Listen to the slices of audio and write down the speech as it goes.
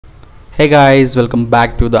Hey guys, welcome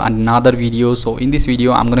back to the another video. So in this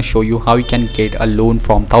video I'm gonna show you how you can get a loan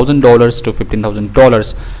from $1,000 to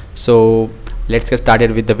 $15,000. So let's get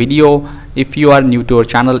started with the video. If you are new to our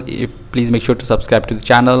channel, please make sure to subscribe to the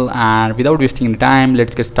channel, and without wasting any time,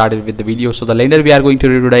 let's get started with the video. So the lender we are going to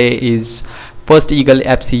read today is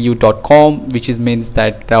Firsteaglefcu.com, which means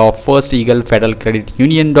that First Eagle Federal Credit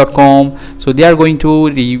Union.com. So they are going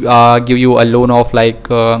to give you a loan of like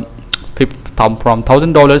from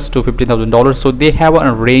 $1,000 to $15,000. So they have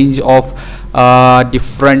a range of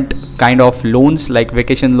different kind of loans like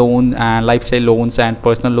vacation loan and lifestyle loans and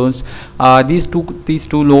personal loans. These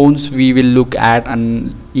two loans we will look at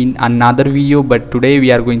in another video, but today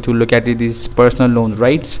we are going to look at this personal loan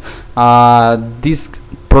rights. This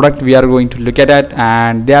product we are going to look at it,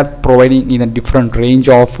 and they are providing in a different range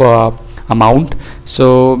of amount.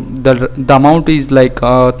 So the amount is like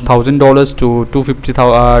 $1,000 to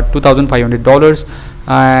 $2,500,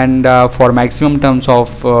 and for maximum terms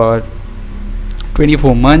of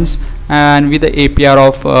 24 months, and with the APR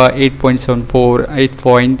of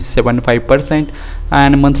 8.75%,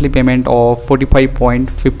 and a monthly payment of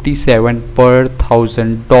 $45.57 per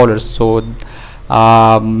 $1,000. So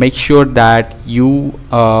make sure that you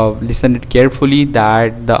listen it carefully,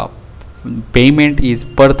 that the payment is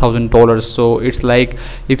per $1,000. So it's like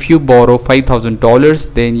if you borrow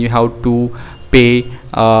 $5,000, then you have to pay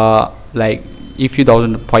like if you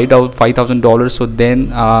 $5,000, so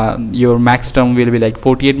then your max term will be like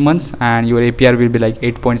 48 months, and your APR will be like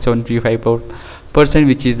 8.735%,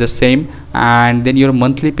 which is the same, and then your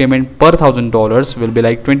monthly payment per $1,000 will be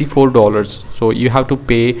like $24. So you have to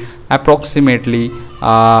pay approximately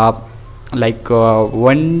like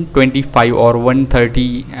 $125 or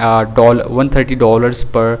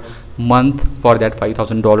 $130 per month for that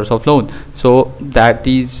 $5,000 of loan. So that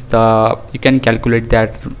is the you can calculate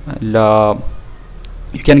that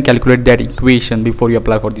equation before you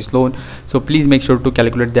apply for this loan. So please make sure to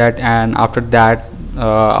calculate that, and after that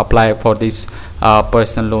apply for this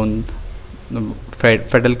personal loan,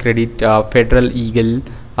 Federal Eagle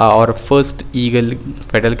or First Eagle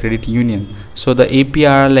Federal Credit Union. So the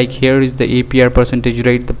APR, like here is the APR percentage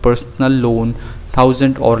rate. The personal loan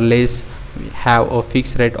 1,000 or less have a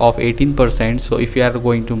fixed rate of 18%. So if you are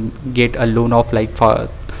going to get a loan of like for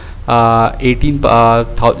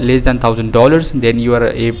less than $1,000, then your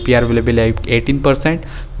APR will be like 18%,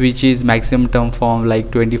 which is maximum term from like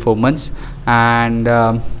 24 months, and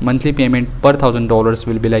monthly payment per $1,000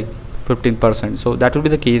 will be like 15%. So that will be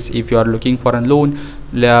the case if you are looking for a loan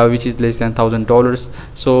which is less than $1,000.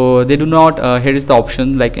 So they do not here is the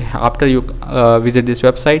option, like after you visit this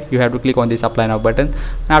website, you have to click on this apply now button,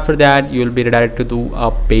 and after that you will be redirected to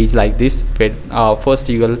a page like this, First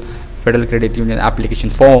Eagle Federal Credit Union application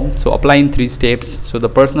form. So apply in 3 steps. So the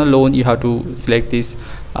personal loan, you have to select this.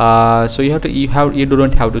 So you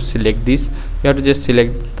don't have to select this, you have to just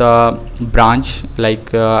select the branch,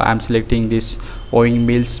 like I'm selecting this Owing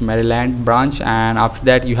Mills, Maryland branch, and after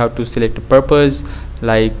that you have to select a purpose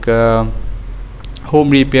like home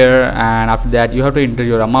repair, and after that you have to enter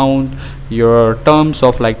your amount, your terms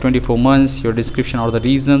of like 24 months, your description or the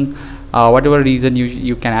reason, whatever reason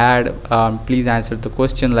you can add. Please answer the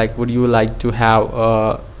question like, would you like to have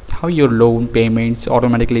how your loan payments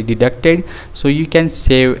automatically deducted? So you can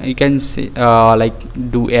say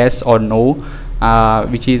like do yes or no,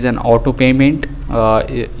 which is an auto payment.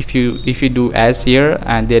 If you do as here,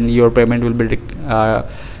 and then your payment will be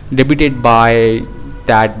debited by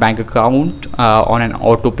that bank account on an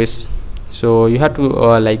auto pay. So you have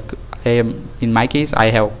to like in my case I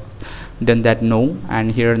have done that no,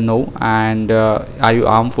 and here no, and are you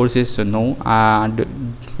armed forces? So no. And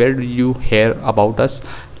where do you hear about us?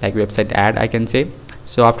 Like website ad, I can say.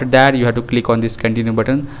 So after that you have to click on this continue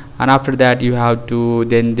button, and after that you have to,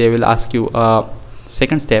 then they will ask you a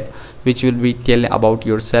second step, which will be tell about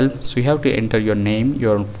yourself. So you have to enter your name,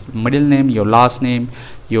 your middle name, your last name,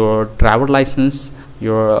 your driver license,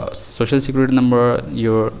 your social security number,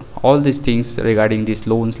 your all these things regarding these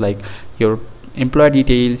loans, like your employer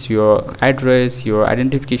details, your address, your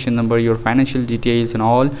identification number, your financial details, and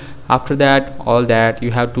all. After that, all that you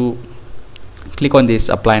have to click on this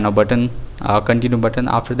apply now button, continue button.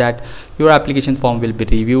 After that your application form will be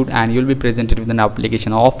reviewed, and you'll be presented with an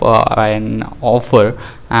application of an offer,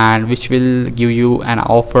 and which will give you an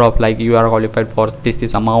offer of like you are qualified for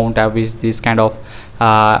this amount with this kind of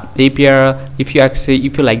APR. If you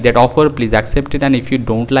like that offer, please accept it, and if you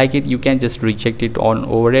don't like it, you can just reject it on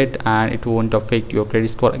over it, and it won't affect your credit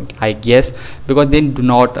score, I guess, because they do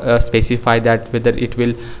not specify that whether it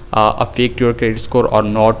will affect your credit score or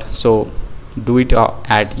not. So do it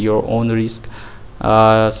at your own risk.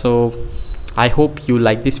 So I hope you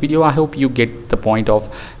like this video. I hope you get the point of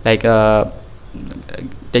like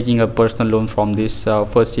taking a personal loan from this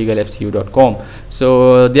firsteaglefcu.com.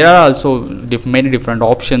 so there are also many different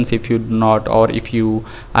options if you do not, or if you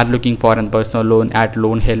are looking for a personal loan at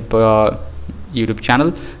Loan Help YouTube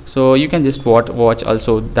channel, so you can just watch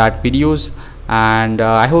also that videos. And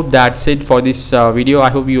I hope that's it for this video. I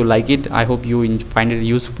hope you like it. I hope you find it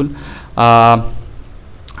useful.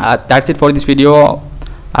 That's it for this video.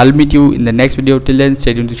 I'll meet you in the next video. Till then,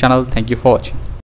 stay tuned to the channel. Thank you for watching.